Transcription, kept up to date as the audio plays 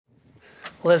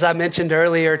Well, as I mentioned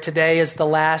earlier, today is the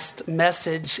last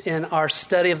message in our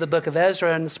study of the book of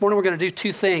Ezra. And this morning we're going to do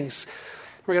two things.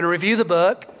 We're going to review the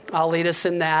book. I'll lead us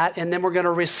in that. And then we're going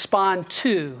to respond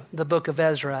to the book of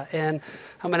Ezra. And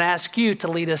I'm going to ask you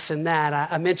to lead us in that.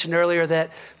 I mentioned earlier that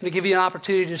I'm going to give you an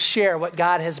opportunity to share what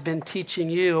God has been teaching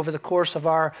you over the course of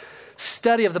our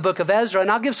study of the book of Ezra.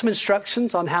 And I'll give some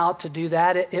instructions on how to do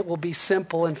that. It will be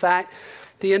simple. In fact,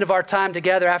 at the end of our time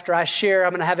together, after I share,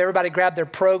 I'm going to have everybody grab their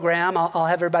program. I'll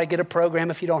have everybody get a program.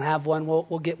 If you don't have one,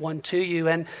 we'll get one to you.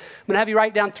 And I'm going to have you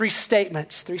write down three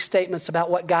statements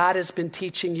about what God has been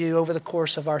teaching you over the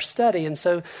course of our study. And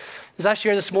so as I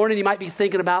share this morning, you might be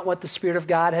thinking about what the Spirit of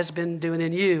God has been doing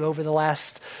in you over the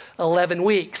last 11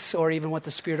 weeks, or even what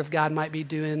the Spirit of God might be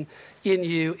doing in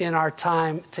you in our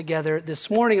time together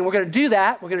this morning. And we're going to do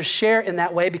that. We're going to share in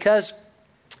that way because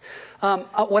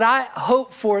what I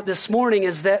hope for this morning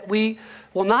is that we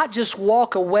will not just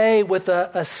walk away with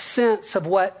a sense of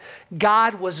what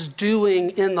God was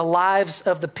doing in the lives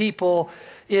of the people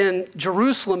in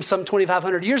Jerusalem some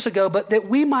 2,500 years ago, but that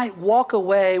we might walk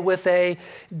away with a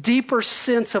deeper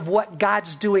sense of what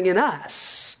God's doing in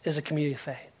us as a community of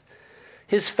faith.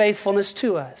 His faithfulness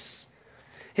to us,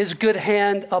 His good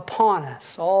hand upon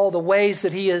us, all the ways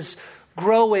that He is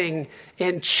growing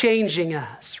and changing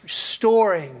us,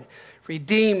 restoring,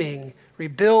 redeeming,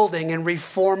 rebuilding, and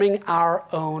reforming our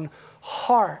own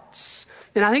hearts.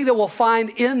 And I think that we'll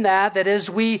find in that as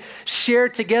we share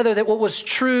together that what was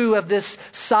true of this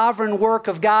sovereign work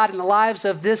of God in the lives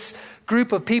of this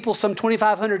group of people some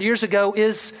 2,500 years ago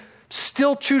is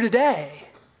still true today.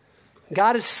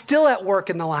 God is still at work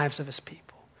in the lives of His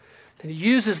people. And He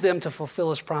uses them to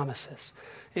fulfill His promises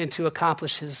and to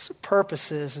accomplish His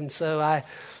purposes. And so I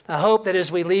hope that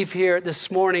as we leave here this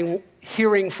morning,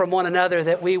 hearing from one another,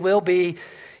 that we will be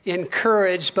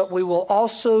encouraged, but we will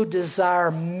also desire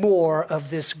more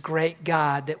of this great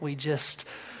God that we just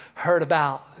heard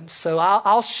about. So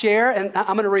I'll share, and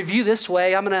I'm going to review this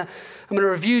way. I'm going to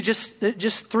review just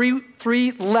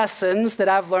three lessons that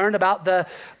I've learned about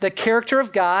the character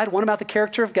of God. One about the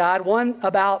character of God. One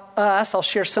about us. I'll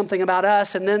share something about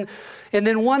us, and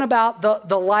then one about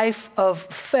the life of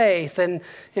faith. And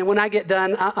when I get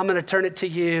done, I'm going to turn it to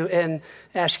you and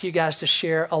ask you guys to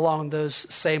share along those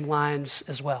same lines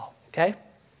as well. Okay?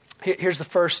 Here's the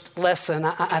first lesson.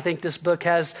 I think this book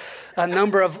has a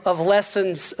number of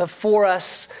lessons for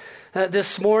us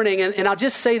this morning. And I'll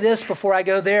just say this before I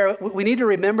go there. We need to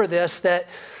remember this, that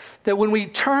when we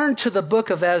turn to the book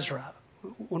of Ezra,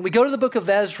 when we go to the book of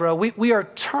Ezra, we are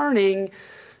turning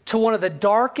to one of the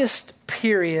darkest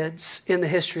periods in the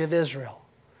history of Israel.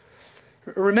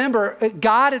 Remember,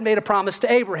 God had made a promise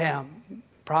to Abraham.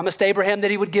 Promised Abraham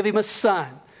that He would give him a son.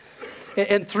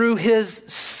 And through his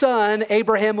son,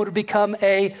 Abraham would become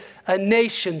a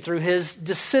nation through his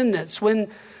descendants. When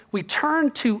we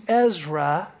turn to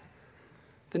Ezra,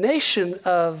 the nation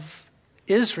of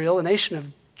Israel, the nation of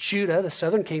Judah, the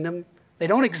southern kingdom, they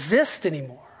don't exist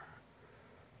anymore.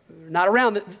 They're not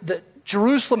around.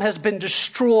 Jerusalem has been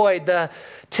destroyed. The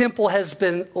temple has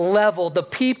been leveled. The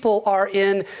people are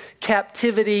in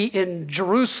captivity in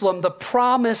Jerusalem. The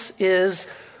promise is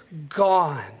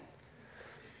gone.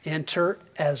 Enter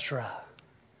Ezra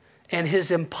and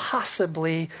his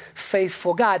impossibly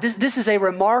faithful God. This is a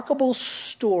remarkable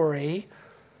story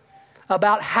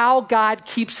about how God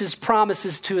keeps His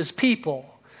promises to His people.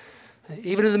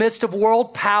 Even in the midst of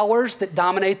world powers that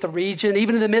dominate the region,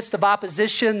 even in the midst of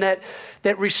opposition that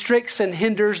restricts and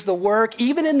hinders the work,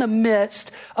 even in the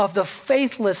midst of the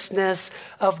faithlessness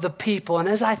of the people. And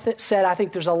as I said, I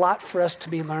think there's a lot for us to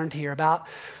be learned here about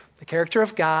the character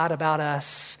of God, about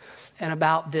us, and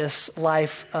about this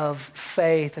life of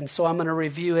faith. And so I'm going to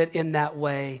review it in that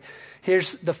way.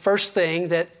 Here's the first thing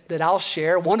that I'll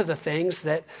share, one of the things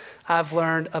that I've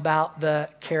learned about the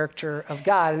character of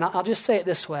God. And I'll just say it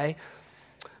this way.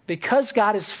 Because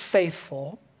God is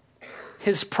faithful,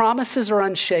 His promises are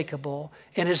unshakable,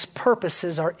 and His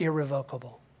purposes are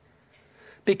irrevocable.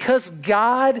 Because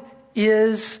God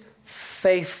is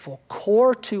faithful,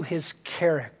 core to His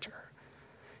character,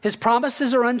 His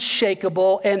promises are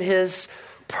unshakable, and His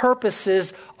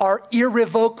purposes are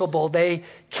irrevocable. They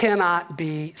cannot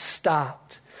be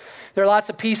stopped. There are lots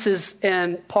of pieces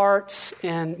and parts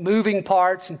and moving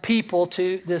parts and people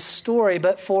to this story,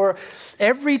 but for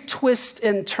every twist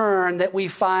and turn that we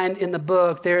find in the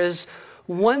book, there is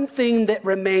one thing that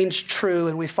remains true,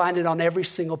 and we find it on every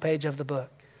single page of the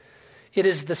book. It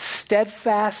is the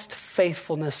steadfast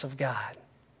faithfulness of God.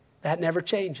 That never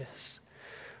changes.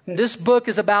 This book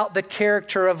is about the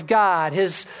character of God,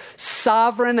 His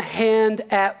sovereign hand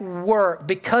at work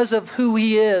because of who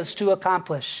He is to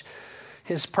accomplish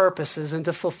his purposes and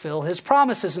to fulfill his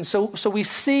promises. And so we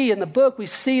see in the book, we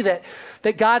see that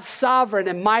God's sovereign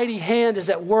and mighty hand is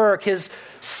at work. His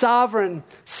sovereign,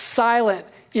 silent,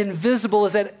 invisible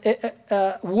is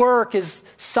at work. His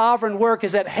sovereign work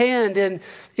is at hand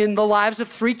in the lives of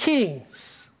 3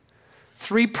 kings,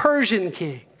 3 Persian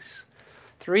kings,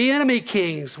 3 enemy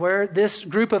kings, where this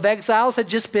group of exiles had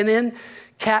just been in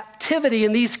captivity.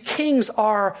 And these kings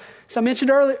are, as I mentioned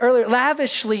earlier,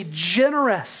 lavishly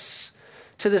generous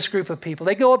to this group of people.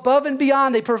 They go above and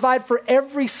beyond. They provide for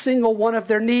every single one of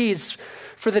their needs,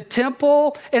 for the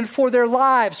temple and for their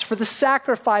lives, for the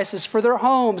sacrifices, for their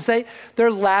homes.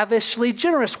 They're lavishly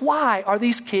generous. Why are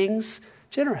these kings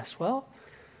generous? Well,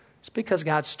 it's because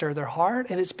God stirred their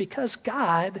heart, and it's because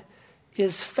God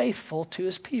is faithful to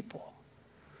his people.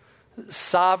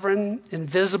 Sovereign,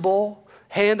 invisible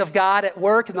hand of God at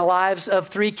work in the lives of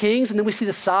 3 kings. And then we see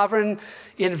the sovereign,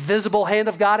 invisible hand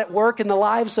of God at work in the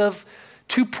lives of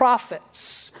 2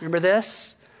 prophets. Remember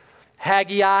this?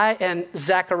 Haggai and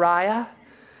Zechariah,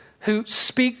 who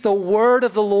speak the word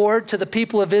of the Lord to the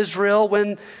people of Israel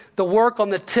when the work on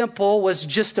the temple was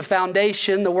just a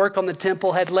foundation. The work on the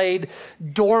temple had laid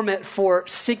dormant for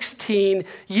 16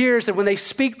 years. And when they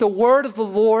speak the word of the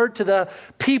Lord to the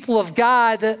people of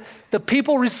God, the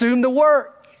people resume the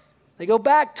work. They go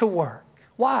back to work.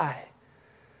 Why?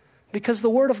 Because the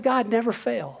word of God never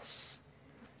fails.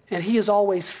 And he is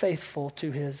always faithful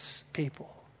to his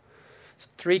people. So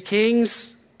 3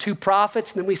 kings, 2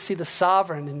 prophets, and then we see the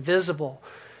sovereign, invisible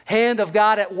hand of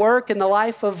God at work in the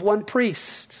life of 1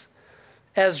 priest.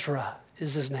 Ezra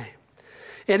is his name.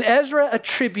 And Ezra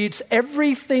attributes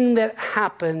everything that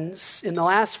happens in the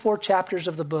last 4 chapters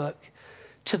of the book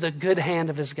to the good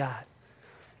hand of his God.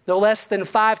 No less than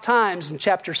 5 times in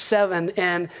chapter 7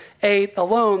 and 8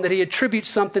 alone that he attributes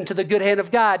something to the good hand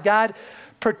of God. God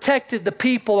protected the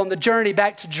people on the journey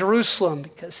back to Jerusalem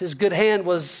because his good hand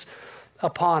was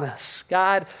upon us.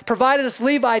 God provided us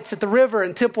Levites at the river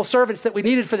and temple servants that we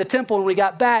needed for the temple when we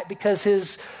got back because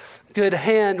his good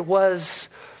hand was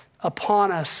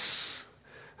upon us.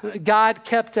 God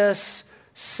kept us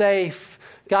safe.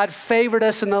 God favored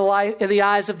us in the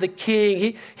eyes of the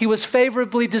king. He was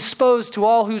favorably disposed to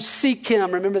all who seek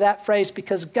him. Remember that phrase,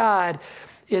 because God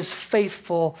is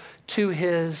faithful to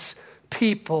his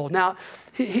people. Now,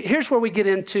 here's where we get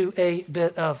into a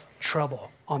bit of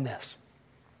trouble on this.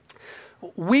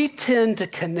 We tend to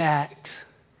connect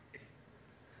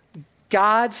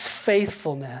God's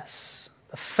faithfulness,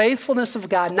 the faithfulness of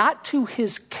God, not to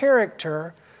his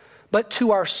character, but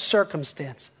to our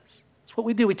circumstances. That's what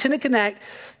we do. We tend to connect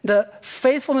the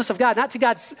faithfulness of God, not to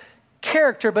God's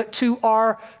character, but to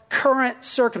our current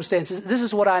circumstances. This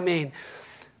is what I mean.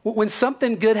 When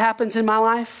something good happens in my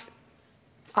life,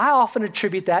 I often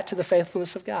attribute that to the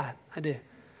faithfulness of God. I do.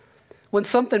 When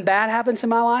something bad happens in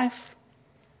my life,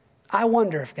 I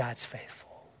wonder if God's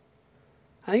faithful.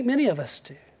 I think many of us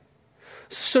do.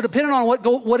 So depending on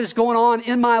what is going on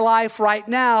in my life right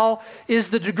now is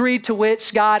the degree to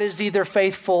which God is either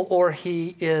faithful or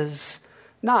he is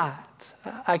not.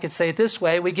 I could say it this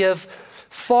way. We give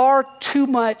far too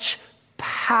much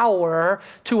power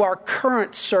to our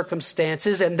current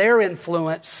circumstances and their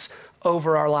influence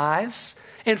over our lives,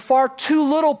 and far too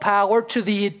little power to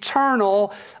the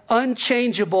eternal,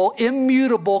 unchangeable,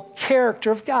 immutable character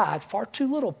of God. Far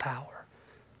too little power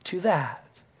to that.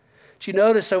 Did you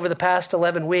notice over the past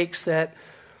 11 weeks that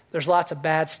there's lots of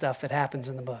bad stuff that happens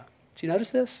in the book? Did you notice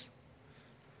this?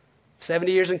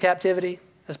 70 years in captivity,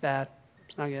 that's bad.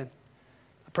 It's not good.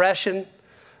 Oppression,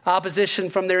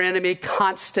 opposition from their enemy,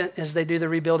 constant as they do the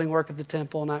rebuilding work of the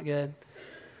temple, not good.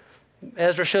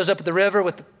 Ezra shows up at the river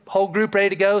with the whole group ready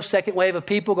to go, 2nd wave of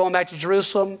people going back to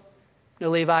Jerusalem. No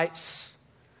Levites,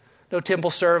 no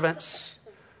temple servants.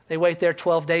 They wait there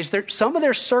 12 days. Some of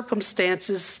their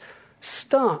circumstances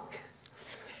stunk.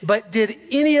 But did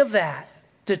any of that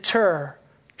deter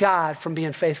God from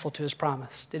being faithful to his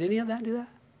promise? Did any of that do that?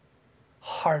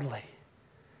 Hardly.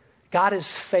 God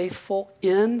is faithful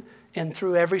in and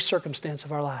through every circumstance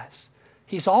of our lives.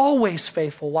 He's always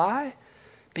faithful. Why?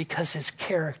 Because his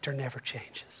character never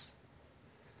changes.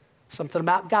 Something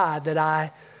about God that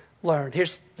I learned.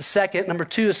 Here's the second. Number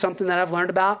 2 is something that I've learned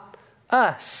about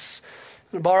us.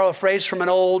 I'm going to borrow a phrase from an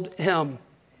old hymn.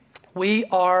 We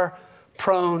are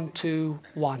prone to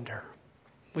wander.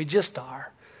 We just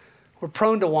are. We're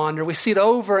prone to wander. We see it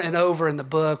over and over in the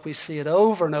book. We see it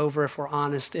over and over, if we're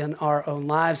honest, in our own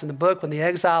lives. In the book, when the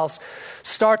exiles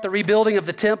start the rebuilding of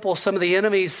the temple, some of the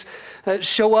enemies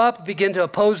show up, begin to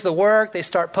oppose the work. They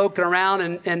start poking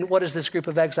around, and what does this group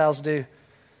of exiles do?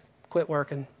 Quit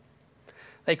working.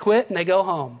 They quit and they go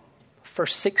home for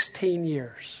 16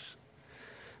 years.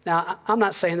 Now, I'm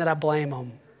not saying that I blame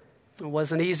them. It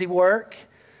wasn't easy work,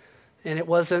 and it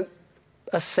wasn't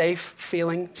a safe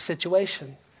feeling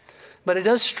situation. But it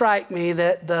does strike me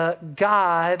that the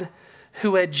God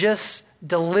who had just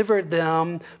delivered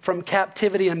them from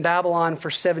captivity in Babylon for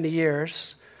 70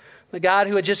 years, the God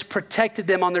who had just protected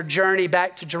them on their journey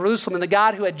back to Jerusalem, and the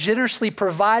God who had generously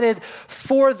provided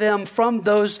for them from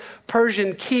those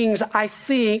Persian kings, I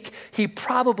think he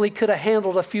probably could have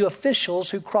handled a few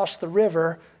officials who crossed the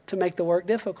river to make the work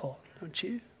difficult, don't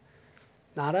you?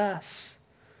 Not us.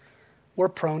 We're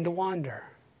prone to wander.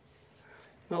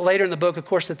 Well, later in the book, of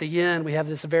course, at the end, we have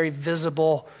this very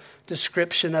visible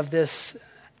description of this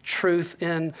truth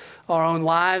in our own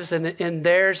lives. And in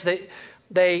theirs,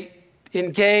 they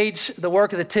engage the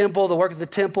work of the temple. The work of the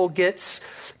temple gets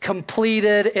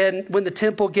completed. And when the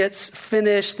temple gets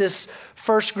finished, this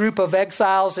first group of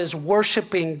exiles is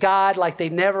worshiping God like they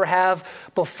never have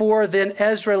before. Then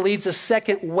Ezra leads a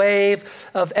second wave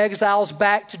of exiles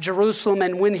back to Jerusalem.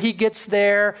 And when he gets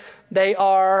there, they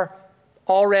are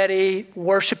already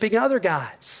worshiping other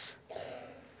gods.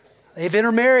 They've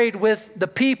intermarried with the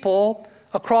people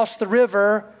across the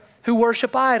river who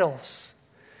worship idols.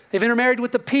 They've intermarried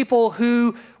with the people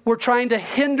who were trying to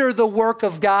hinder the work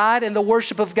of God and the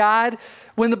worship of God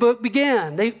when the book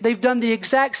began. They've done the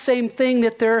exact same thing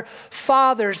that their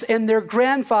fathers and their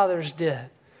grandfathers did.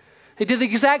 They did the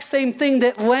exact same thing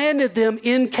that landed them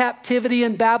in captivity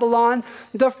in Babylon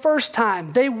the first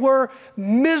time. They were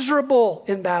miserable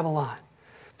in Babylon.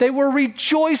 They were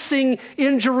rejoicing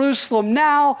in Jerusalem.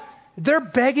 Now they're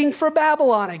begging for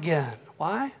Babylon again.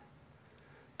 Why?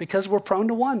 Because we're prone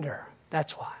to wonder.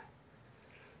 That's why.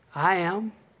 I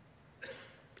am.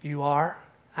 You are.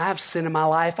 I have sin in my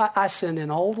life. I sin in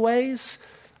old ways.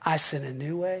 I sin in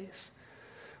new ways.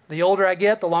 The older I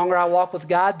get, the longer I walk with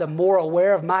God, the more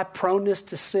aware of my proneness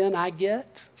to sin I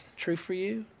get. Is that true for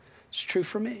you? It's true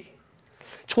for me.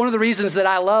 It's one of the reasons that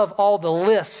I love all the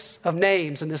lists of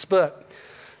names in this book.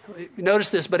 You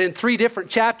notice this, but in 3 different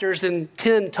chapters, in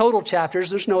 10 total chapters,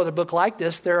 there's no other book like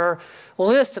this. There are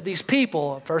lists of these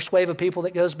people. A first wave of people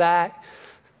that goes back.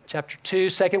 Chapter 2,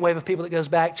 second wave of people that goes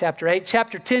back. Chapter 8.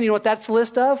 Chapter 10, you know what that's a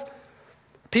list of?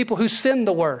 People who sinned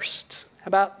the worst. How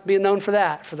about being known for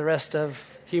that for the rest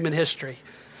of human history?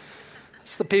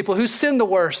 It's the people who sinned the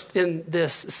worst in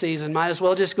this season. Might as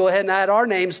well just go ahead and add our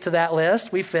names to that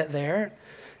list. We fit there.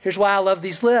 Here's why I love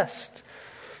these lists.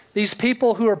 These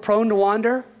people who are prone to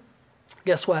wander,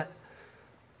 guess what?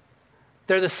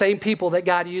 They're the same people that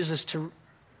God uses to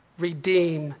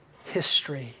redeem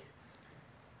history.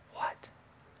 What?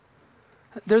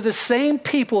 They're the same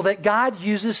people that God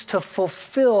uses to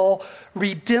fulfill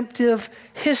redemptive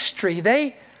history.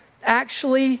 They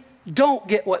actually don't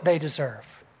get what they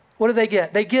deserve. What do they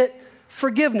get? They get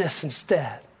forgiveness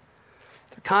instead.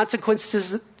 The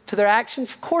consequences to their actions,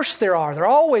 of course there are. There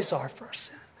always are for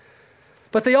sin.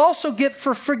 But they also get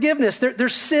for forgiveness. Their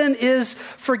sin is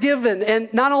forgiven.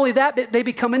 And not only that, they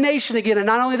become a nation again. And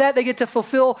not only that, they get to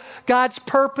fulfill God's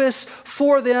purpose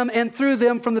for them and through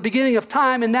them from the beginning of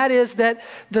time. And that is that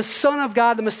the Son of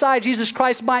God, the Messiah, Jesus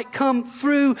Christ, might come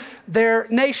through their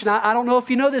nation. I don't know if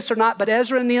you know this or not, but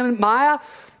Ezra and Nehemiah,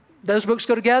 those books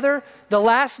go together. The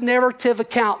last narrative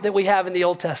account that we have in the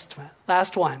Old Testament,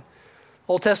 last one.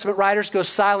 Old Testament writers go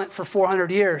silent for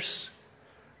 400 years.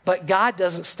 But God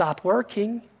doesn't stop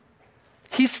working.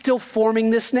 He's still forming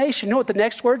this nation. You know what the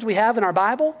next words we have in our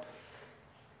Bible?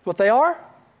 What they are?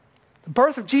 The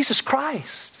birth of Jesus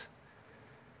Christ.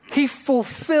 He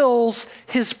fulfills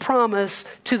his promise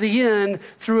to the end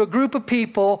through a group of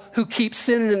people who keep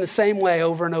sinning in the same way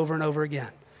over and over and over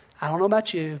again. I don't know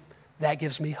about you. That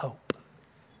gives me hope.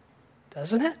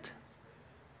 Doesn't it?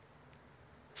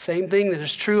 Same thing that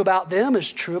is true about them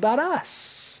is true about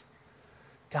us.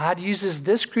 God uses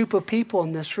this group of people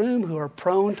in this room who are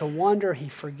prone to wander. He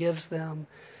forgives them,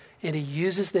 and he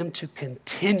uses them to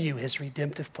continue his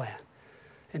redemptive plan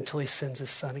until he sends his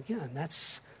son again.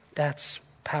 That's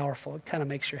powerful. It kind of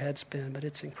makes your head spin, but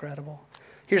it's incredible.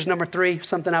 Here's number 3,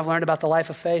 something I've learned about the life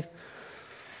of faith.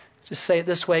 Just say it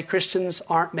this way: Christians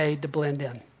aren't made to blend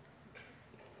in.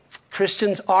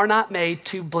 Christians are not made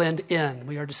to blend in.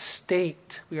 We are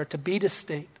distinct. We are to be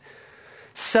distinct.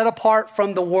 Set apart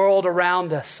from the world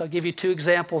around us. I'll give you 2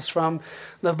 examples from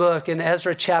the book. In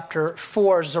Ezra chapter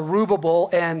 4, Zerubbabel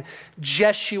and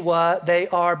Jeshua, they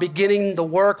are beginning the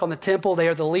work on the temple. They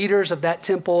are the leaders of that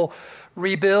temple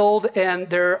rebuild, and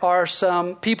there are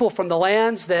some people from the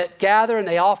lands that gather and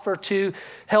they offer to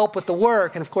help with the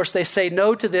work. And of course, they say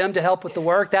no to them to help with the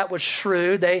work. That was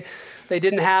shrewd. They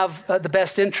didn't have the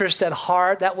best interest at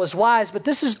heart. That was wise. But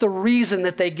this is the reason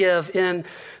that they give in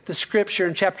the scripture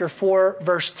in chapter 4,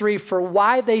 verse 3, for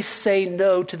why they say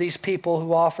no to these people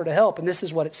who offer to help. And this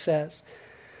is what it says.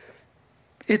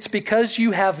 It's because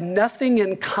you have nothing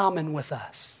in common with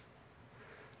us.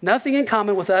 Nothing in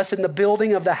common with us in the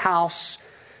building of the house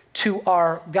to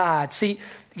our God. See,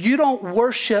 you don't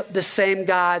worship the same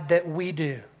God that we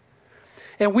do.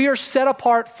 And we are set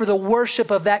apart for the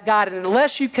worship of that God. And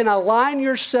unless you can align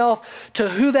yourself to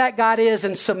who that God is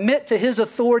and submit to his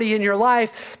authority in your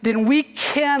life, then we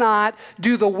cannot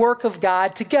do the work of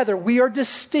God together. We are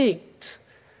distinct.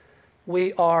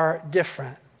 We are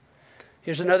different.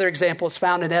 Here's another example. It's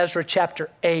found in Ezra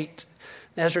chapter 8.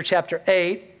 In Ezra chapter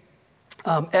 8,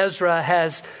 Ezra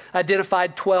has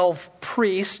identified 12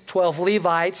 priests, 12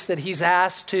 Levites that he's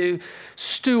asked to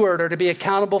steward or to be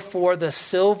accountable for the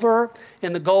silver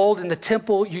and the gold and the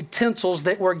temple utensils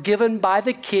that were given by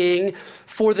the king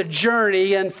for the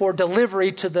journey and for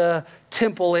delivery to the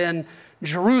temple in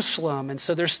Jerusalem. And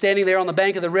so they're standing there on the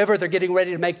bank of the river. They're getting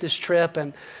ready to make this trip.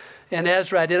 And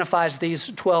Ezra identifies these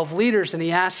 12 leaders and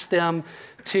he asks them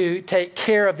to take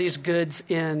care of these goods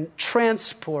in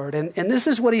transport. And this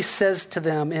is what he says to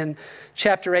them in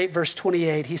chapter 8, verse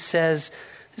 28. He says,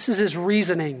 this is his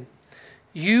reasoning.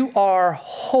 You are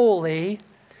holy,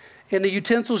 and the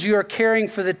utensils you are carrying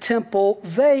for the temple,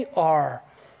 they are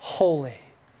holy.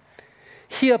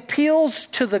 He appeals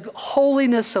to the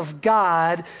holiness of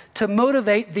God to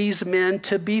motivate these men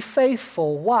to be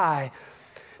faithful. Why?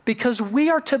 Because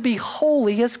we are to be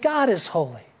holy as God is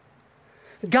holy.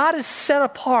 God is set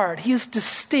apart. He is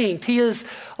distinct. He is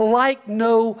like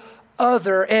no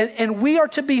other. And we are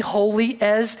to be holy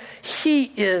as he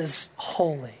is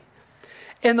holy.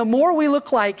 And the more we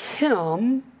look like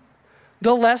him,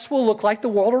 the less we'll look like the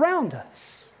world around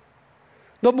us.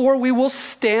 The more we will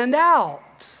stand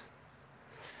out.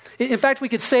 In fact, we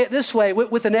could say it this way,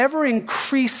 with an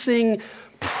ever-increasing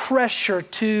pressure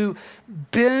to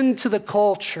bend to the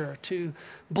culture, to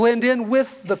blend in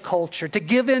with the culture, to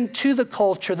give in to the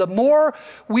culture. The more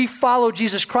we follow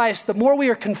Jesus Christ, the more we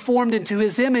are conformed into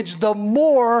his image, the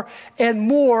more and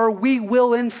more we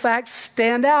will in fact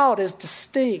stand out as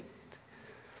distinct.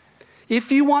 If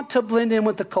you want to blend in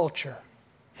with the culture,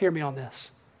 hear me on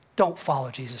this, don't follow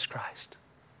Jesus Christ.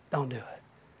 Don't do it.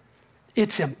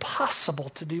 It's impossible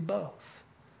to do both.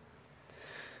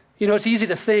 You know, it's easy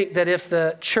to think that if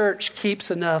the church keeps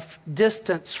enough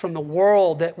distance from the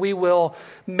world, that we will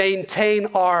maintain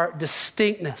our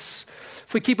distinctness.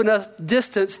 If we keep enough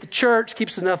distance, the church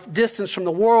keeps enough distance from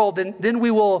the world, then we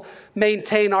will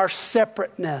maintain our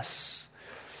separateness.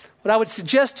 What I would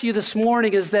suggest to you this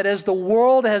morning is that as the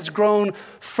world has grown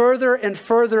further and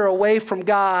further away from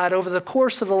God over the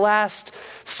course of the last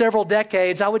several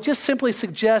decades, I would just simply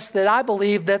suggest that I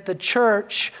believe that the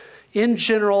church in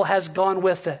general has gone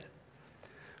with it.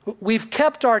 We've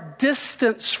kept our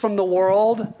distance from the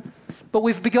world, but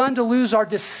we've begun to lose our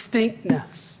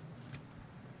distinctness.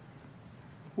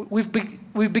 We've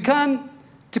begun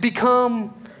to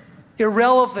become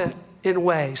irrelevant in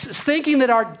ways. It's thinking that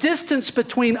our distance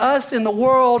between us and the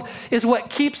world is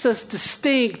what keeps us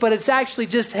distinct, but it's actually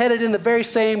just headed in the very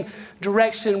same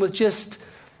direction with just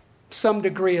some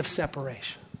degree of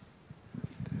separation.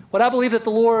 What I believe that the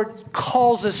Lord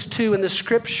calls us to in the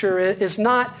scripture is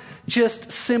not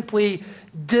just simply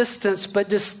distance, but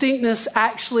distinctness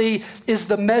actually is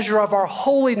the measure of our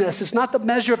holiness. It's not the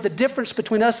measure of the difference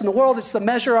between us and the world. It's the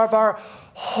measure of our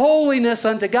holiness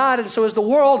unto God. And so as the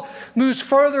world moves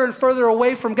further and further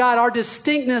away from God, our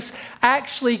distinctness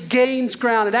actually gains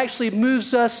ground. It actually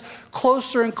moves us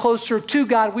closer and closer to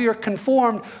God. We are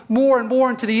conformed more and more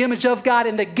into the image of God,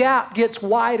 and the gap gets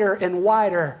wider and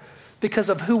wider because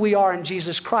of who we are in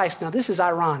Jesus Christ. Now, this is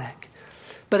ironic,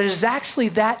 but it is actually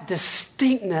that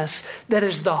distinctness that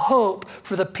is the hope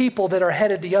for the people that are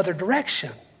headed the other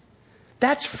direction.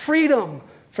 That's freedom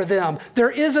for them.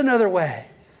 There is another way.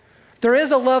 There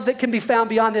is a love that can be found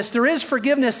beyond this. There is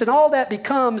forgiveness, and all that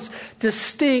becomes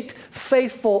distinct,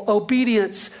 faithful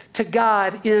obedience to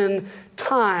God in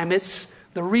time. It's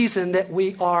the reason that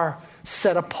we are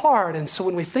set apart. And so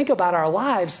when we think about our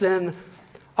lives, then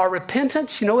our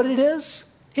repentance, you know what it is?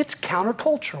 It's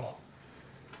countercultural.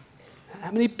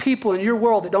 How many people in your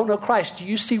world that don't know Christ do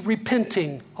you see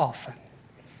repenting often?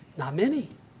 Not many.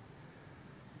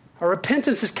 Our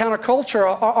repentance is counterculture.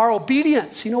 Our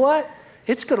obedience, you know what?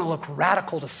 It's going to look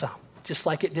radical to some, just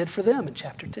like it did for them in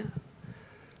chapter 10.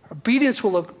 Our obedience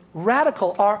will look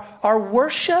radical. Our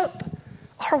worship,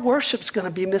 our worship's going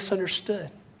to be misunderstood.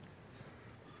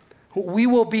 We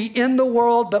will be in the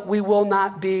world, but we will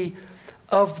not be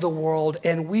of the world,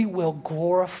 and we will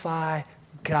glorify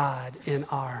God in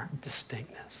our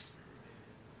distinctness.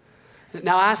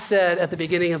 Now, I said at the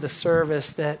beginning of the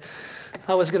service that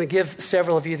I was going to give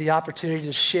several of you the opportunity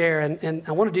to share, and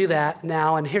I want to do that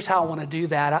now, and here's how I want to do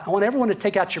that. I want everyone to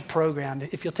take out your program.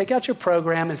 If you'll take out your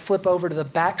program and flip over to the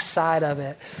back side of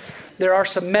it, there are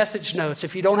some message notes.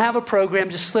 If you don't have a program,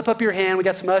 just slip up your hand. We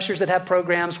got some ushers that have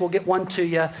programs. We'll get one to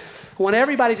you. I want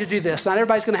everybody to do this. Not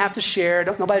everybody's going to have to share.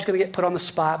 Nobody's going to get put on the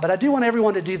spot. But I do want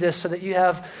everyone to do this so that you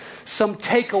have some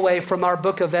takeaway from our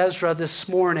book of Ezra this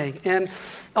morning. And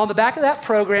on the back of that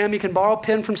program, you can borrow a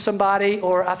pen from somebody,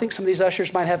 or I think some of these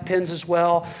ushers might have pens as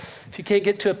well. If you can't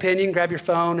get to a pen, you can grab your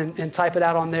phone and type it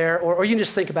out on there, or you can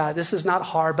just think about it. This is not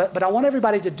hard, but I want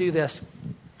everybody to do this.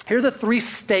 Here are the 3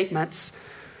 statements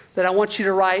that I want you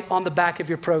to write on the back of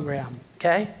your program,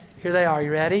 okay? Here they are.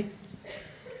 You ready?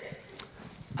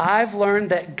 I've learned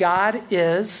that God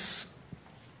is,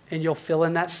 and you'll fill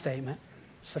in that statement.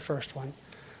 It's the first one.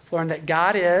 I've learned that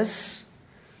God is.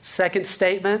 Second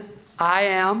statement, I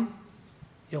am.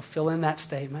 You'll fill in that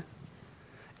statement.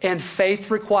 And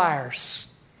faith requires.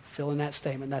 Fill in that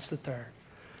statement. That's the third.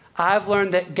 I've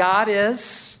learned that God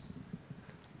is,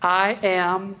 I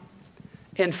am,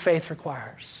 and faith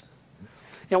requires.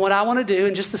 And what I want to do,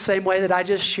 in just the same way that I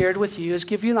just shared with you, is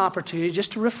give you an opportunity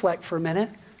just to reflect for a minute.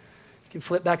 You can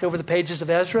flip back over the pages of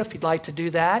Ezra if you'd like to do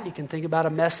that. You can think about a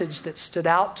message that stood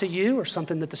out to you, or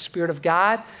something that the Spirit of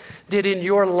God did in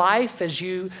your life as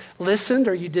you listened,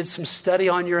 or you did some study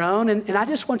on your own. And I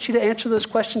just want you to answer those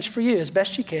questions for you as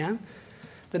best you can.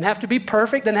 Doesn't have to be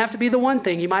perfect, doesn't have to be the one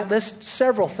thing. You might list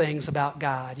several things about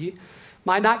God. You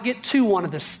might not get to one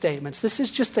of the statements. This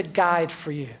is just a guide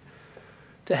for you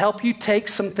to help you take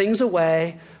some things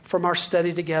away from our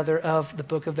study together of the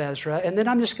book of Ezra. And then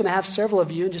I'm just going to have several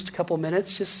of you in just a couple of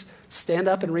minutes just stand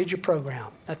up and read your program.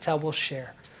 That's how we'll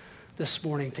share this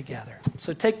morning together.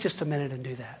 So take just a minute and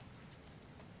do that.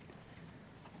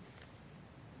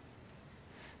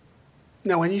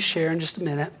 Now, when you share in just a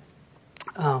minute,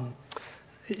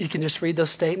 you can just read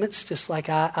those statements just like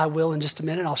I will in just a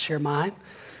minute. I'll share mine.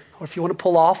 Or if you want to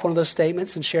pull off one of those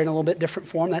statements and share in a little bit different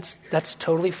form, that's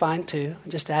totally fine too. I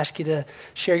just ask you to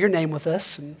share your name with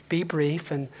us and be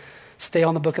brief and stay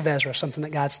on the book of Ezra, something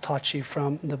that God's taught you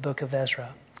from the book of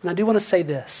Ezra. And I do want to say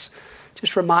this,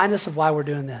 just remind us of why we're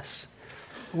doing this.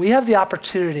 We have the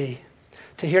opportunity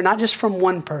to hear not just from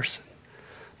one person,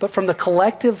 but from the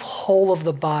collective whole of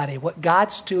the body, what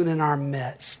God's doing in our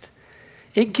midst.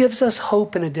 It gives us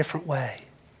hope in a different way.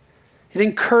 It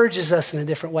encourages us in a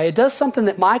different way. It does something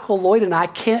that Michael, Lloyd, and I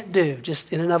can't do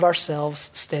just in and of ourselves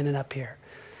standing up here.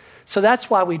 So that's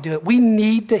why we do it. We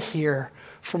need to hear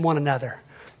from one another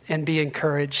and be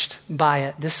encouraged by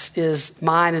it. This is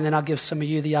mine, and then I'll give some of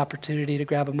you the opportunity to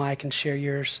grab a mic and share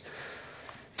yours.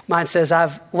 Mine says,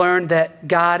 I've learned that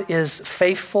God is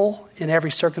faithful in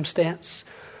every circumstance.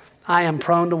 I am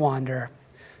prone to wander,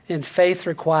 and faith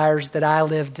requires that I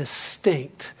live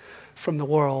distinct from the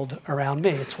world around me.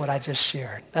 It's what I just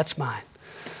shared. That's mine.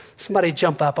 Somebody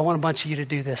jump up. I want a bunch of you to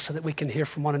do this so that we can hear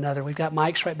from one another. We've got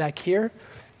mics right back here,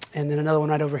 and then another one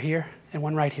right over here, and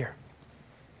one right here.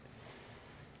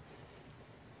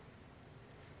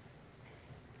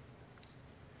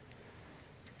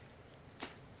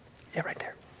 Yeah, right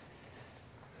there.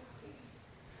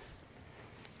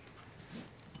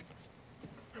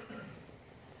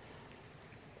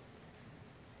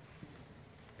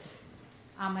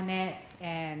 I'm Annette,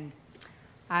 and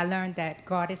I learned that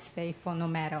God is faithful no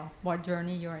matter what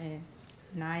journey you're in.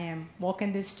 And I am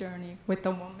walking this journey with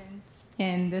the women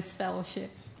in this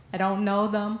fellowship. I don't know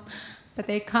them, but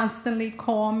they constantly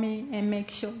call me and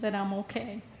make sure that I'm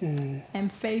okay.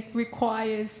 And faith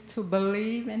requires to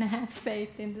believe and have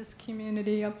faith in this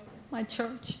community of my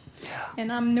church. Yeah.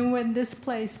 And I'm new in this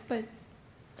place, but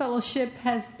fellowship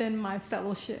has been my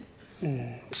fellowship.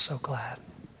 So glad.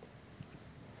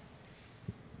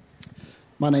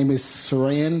 My name is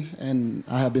Saran, and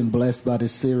I have been blessed by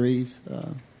this series.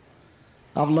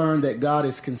 I've learned that God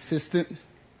is consistent.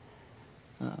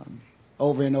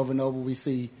 Over and over and over, we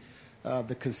see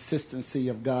the consistency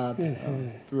of God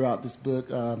throughout this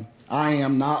book. I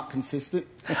am not consistent.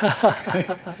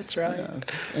 That's right.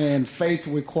 And faith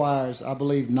requires, I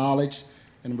believe, knowledge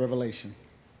and revelation.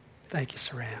 Thank you,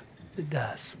 Saran. It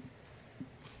does.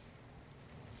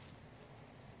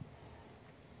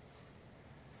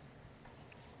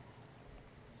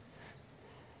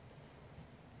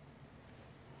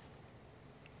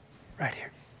 Right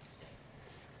here.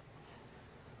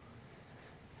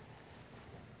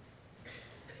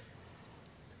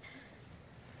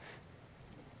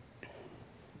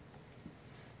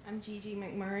 I'm Gigi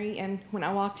McMurray, and when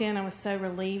I walked in, I was so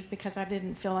relieved because I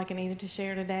didn't feel like I needed to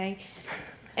share today.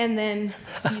 And then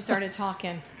you started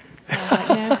talking. And I was like,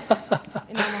 no,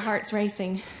 and now my heart's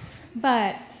racing.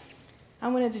 But I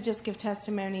wanted to just give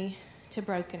testimony to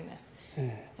brokenness,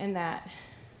 and that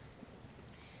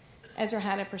Ezra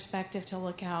had a perspective to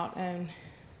look out and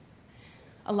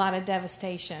a lot of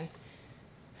devastation,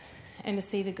 and to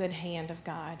see the good hand of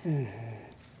God.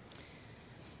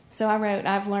 So I wrote,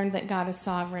 I've learned that God is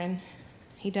sovereign.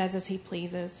 He does as he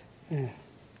pleases. And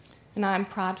I'm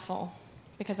prideful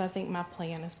because I think my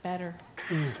plan is better.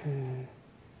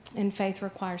 And faith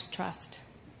requires trust.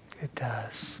 It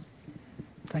does.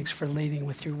 Thanks for leading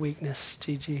with your weakness,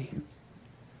 Gigi.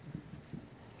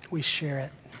 We share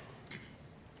it.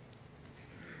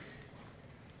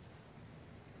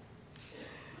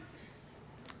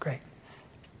 Great.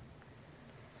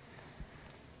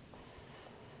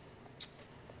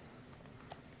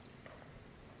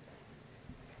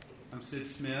 I'm Sid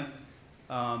Smith.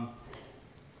 I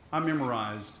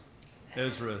memorized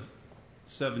Ezra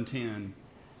 7:10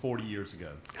 40 years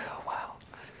ago. Oh, wow.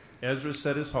 Ezra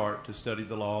set his heart to study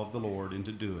the law of the Lord and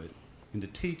to do it, and to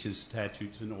teach his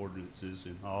statutes and ordinances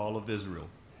in all of Israel.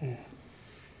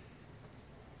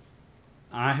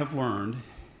 I have learned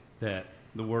that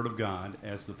the Word of God,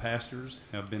 as the pastors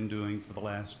have been doing for the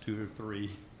last 2 or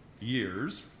 3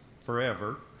 years,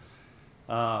 forever,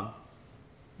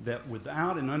 that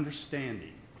without an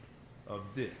understanding of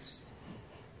this,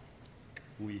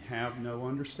 we have no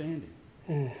understanding.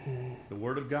 The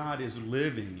Word of God is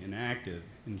living and active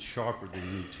and sharper than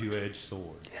a two-edged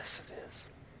sword. Yes, it is.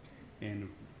 And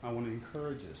I want to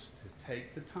encourage us to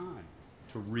take the time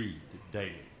to read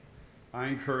daily. I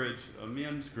encourage a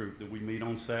men's group that we meet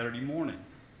on Saturday morning.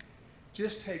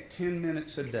 Just take 10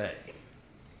 minutes a day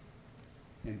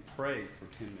and pray for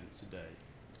 10 minutes a day.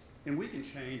 And we can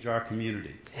change our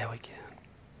community. Yeah, we can.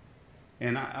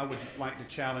 And I would like to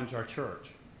challenge our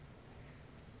church.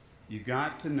 You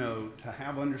got to know, to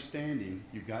have understanding,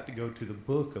 you've got to go to the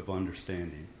book of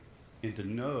understanding and to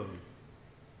know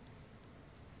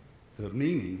the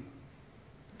meaning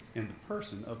and the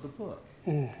person of the book.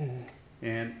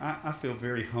 And I feel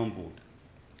very humbled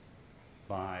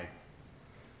by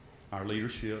our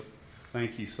leadership.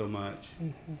 Thank you so much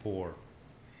for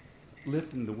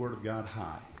lifting the Word of God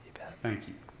high. You bet. Thank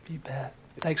you. You bet.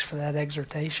 Thanks for that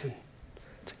exhortation.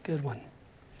 It's a good one.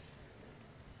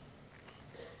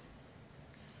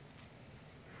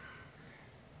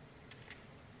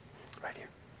 Right here.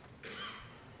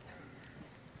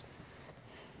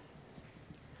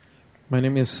 My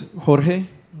name is Jorge.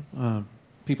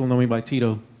 People know me by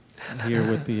Tito here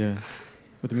with the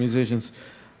musicians.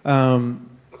 What I'm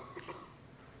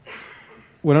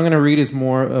going to read is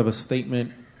more of a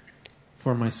statement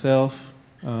for myself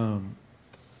and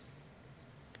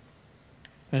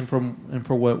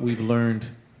for what we've learned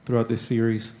throughout this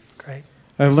series. Great.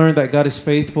 I've learned that God is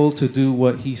faithful to do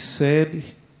what he said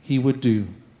he would do,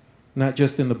 not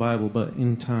just in the Bible, but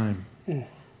in time.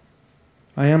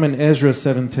 I am an Ezra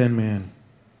 7:10 man.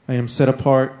 I am set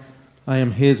apart. I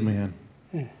am his man.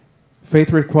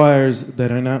 Faith requires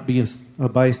that I not be a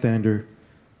bystander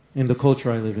in the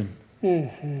culture I live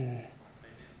in.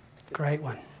 Great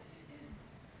one.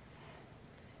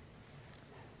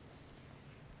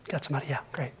 Got somebody? Yeah,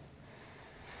 great.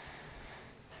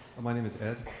 My name is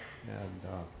Ed, and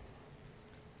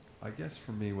I guess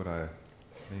for me what I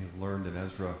may have learned in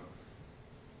Ezra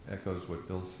echoes what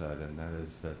Bill said, and that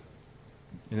is that,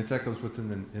 and it echoes what's in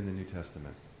the New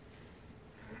Testament,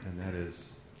 and that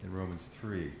is in Romans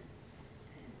 3,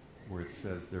 where it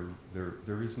says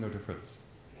there is no difference,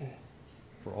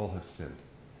 for all have sinned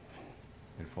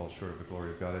and fall short of the glory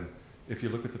of God. And if you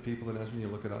look at the people in Ezra and you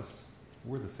look at us,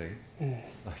 we're the same,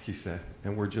 like you said,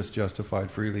 and we're just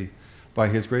justified freely by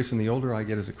his grace. And the older I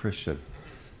get as a Christian,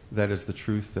 that is the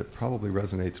truth that probably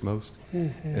resonates most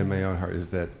in my own heart, is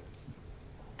that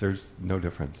there's no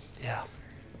difference. Yeah.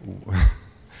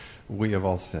 We have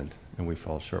all sinned and we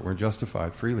fall short. We're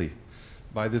justified freely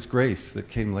by this grace that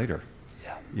came later,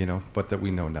 but that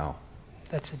we know now.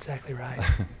 That's exactly right.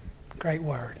 Great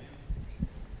word.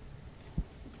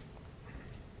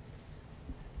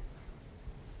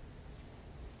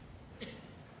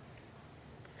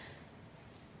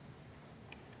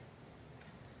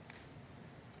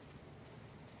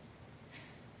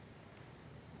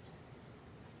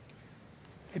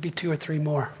 Maybe 2 or 3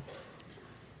 more.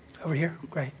 Over here?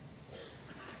 Great.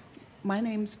 My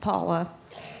name's Paula.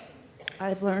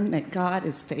 I've learned that God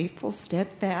is faithful,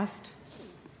 steadfast,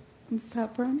 and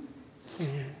stubborn.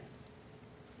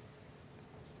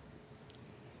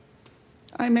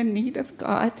 I'm in need of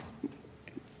God.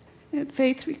 And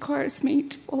faith requires me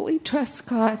to fully trust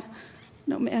God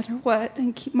no matter what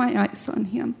and keep my eyes on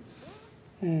Him.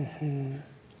 Mm-hmm.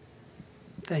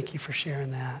 Thank you for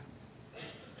sharing that.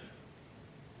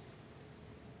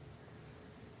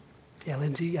 Yeah,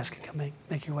 Lindsay, you guys can come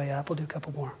make your way up. We'll do a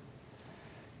couple more.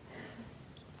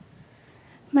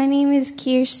 My name is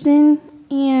Kirsten,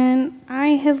 and I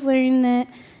have learned that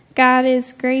God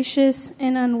is gracious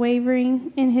and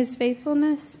unwavering in His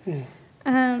faithfulness.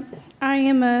 I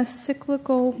am a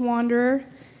cyclical wanderer,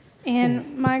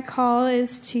 and my call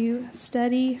is to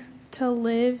study, to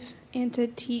live, and to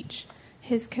teach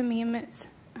His commandments.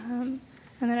 And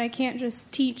that I can't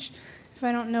just teach if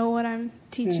I don't know what I'm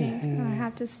teaching. I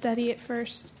have to study it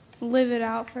first, live it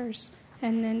out first,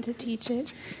 and then to teach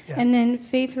it. Yeah. And then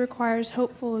faith requires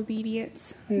hopeful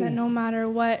obedience, that no matter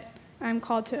what, I'm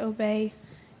called to obey,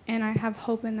 and I have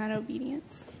hope in that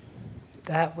obedience.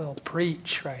 That will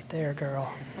preach right there,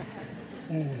 girl.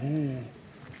 Mm-hmm.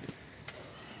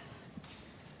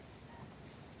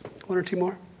 One or two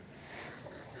more?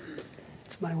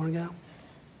 Somebody want to go?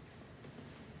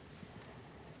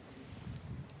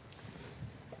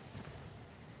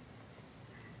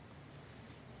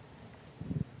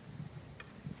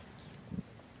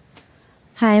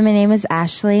 Hi, my name is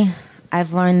Ashley.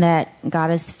 I've learned that God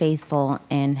is faithful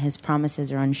and His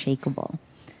promises are unshakable,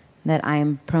 that I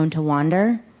am prone to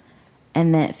wander,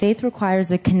 and that faith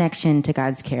requires a connection to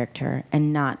God's character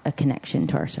and not a connection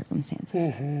to our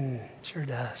circumstances. Mm-hmm. Sure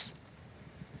does.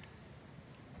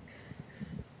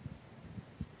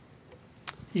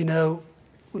 You know,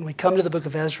 when we come to the book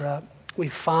of Ezra, we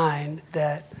find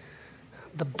that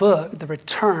the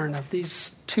return of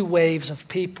these two waves of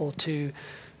people to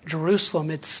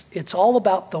Jerusalem, it's all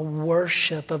about the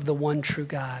worship of the one true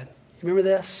God. You remember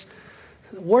this?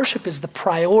 Worship is the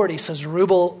priority. So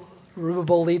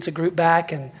Zerubbabel leads a group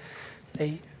back and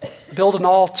they build an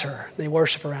altar. They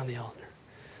worship around the altar.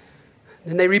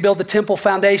 Then they rebuild the temple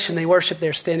foundation. They worship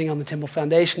there standing on the temple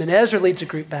foundation. Then Ezra leads a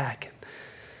group back.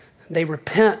 They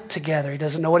repent together. He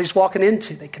doesn't know what he's walking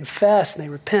into. They confess and they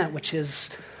repent, which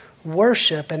is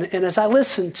worship. And as I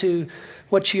listen to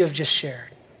what you have just shared,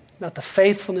 about the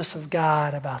faithfulness of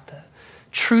God, about the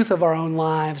truth of our own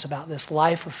lives, about this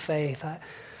life of faith, I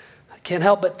can't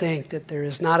help but think that there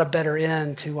is not a better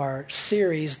end to our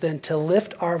series than to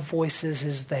lift our voices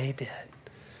as they did.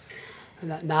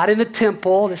 Not in the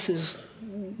temple. This is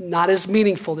not as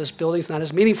meaningful. This building's not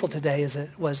as meaningful today as it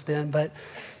was then, but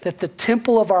that the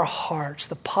temple of our hearts,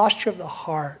 the posture of the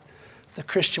heart of the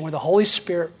Christian, where the Holy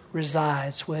Spirit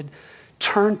resides, would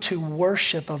turn to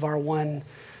worship of our one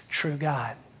true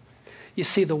God. You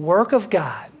see, the work of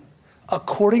God,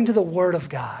 according to the Word of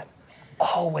God,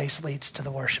 always leads to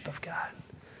the worship of God.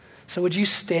 So would you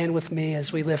stand with me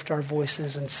as we lift our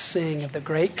voices and sing of the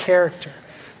great character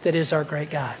that is our great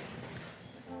God?